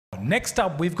next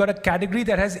up, we've got a category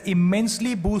that has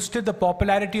immensely boosted the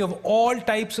popularity of all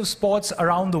types of sports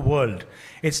around the world.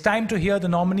 It's time to hear the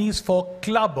nominees for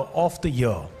Club of the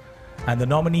Year. And the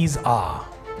nominees are...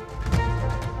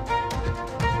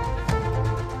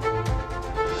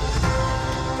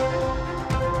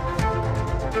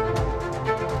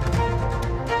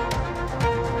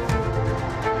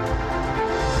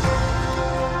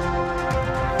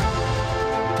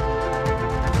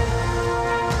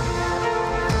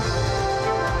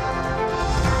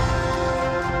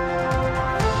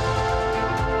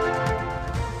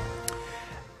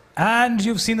 And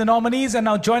you've seen the nominees, and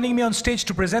now joining me on stage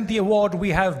to present the award, we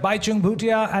have Baichung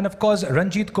Bhutia and of course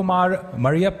Ranjit Kumar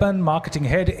Mariyappan, Marketing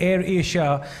Head, Air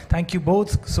Asia. Thank you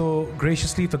both so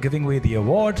graciously for giving away the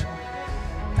award.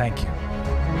 Thank you.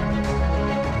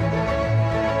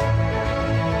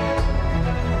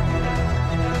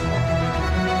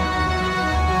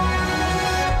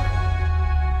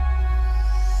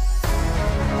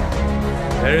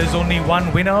 There is only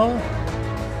one winner.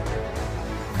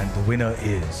 And the winner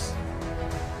is...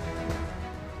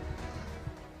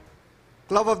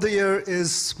 Club of the Year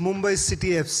is Mumbai City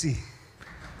FC.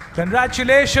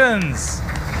 Congratulations!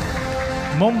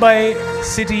 Mumbai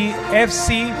City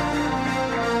FC.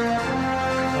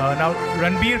 Now,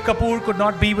 Ranbir Kapoor could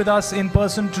not be with us in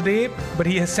person today, but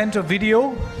he has sent a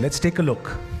video. Let's take a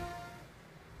look.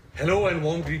 Hello and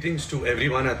warm greetings to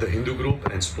everyone at the Hindu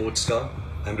Group and Sportstar.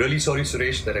 I'm really sorry,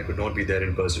 Suresh, that I could not be there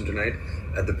in person tonight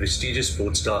at the prestigious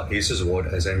Sportstar Aces Award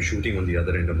as I'm shooting on the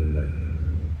other end of Mumbai.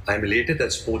 I'm elated that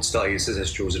Sportstar Aces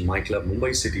has chosen my club,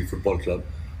 Mumbai City Football Club,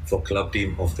 for Club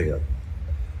Team of the Year.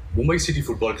 Mumbai City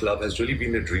Football Club has really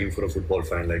been a dream for a football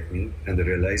fan like me, and the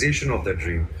realization of that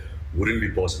dream wouldn't be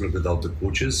possible without the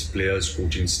coaches, players,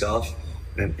 coaching staff,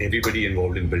 and everybody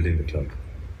involved in building the club.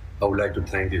 I would like to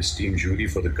thank the esteemed jury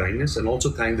for the kindness and also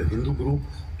thank the Hindu Group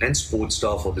and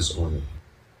Sportstar for this honor.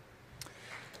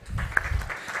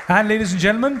 And ladies and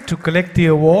gentlemen, to collect the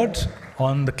award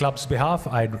on the club's behalf,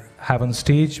 I'd have on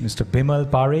stage Mr. Bimal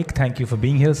Parekh. Thank you for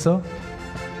being here, sir.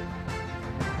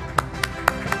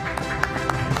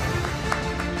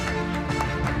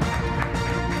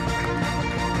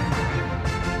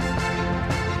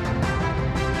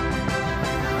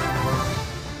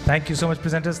 Thank you so much,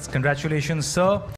 presenters. Congratulations, sir.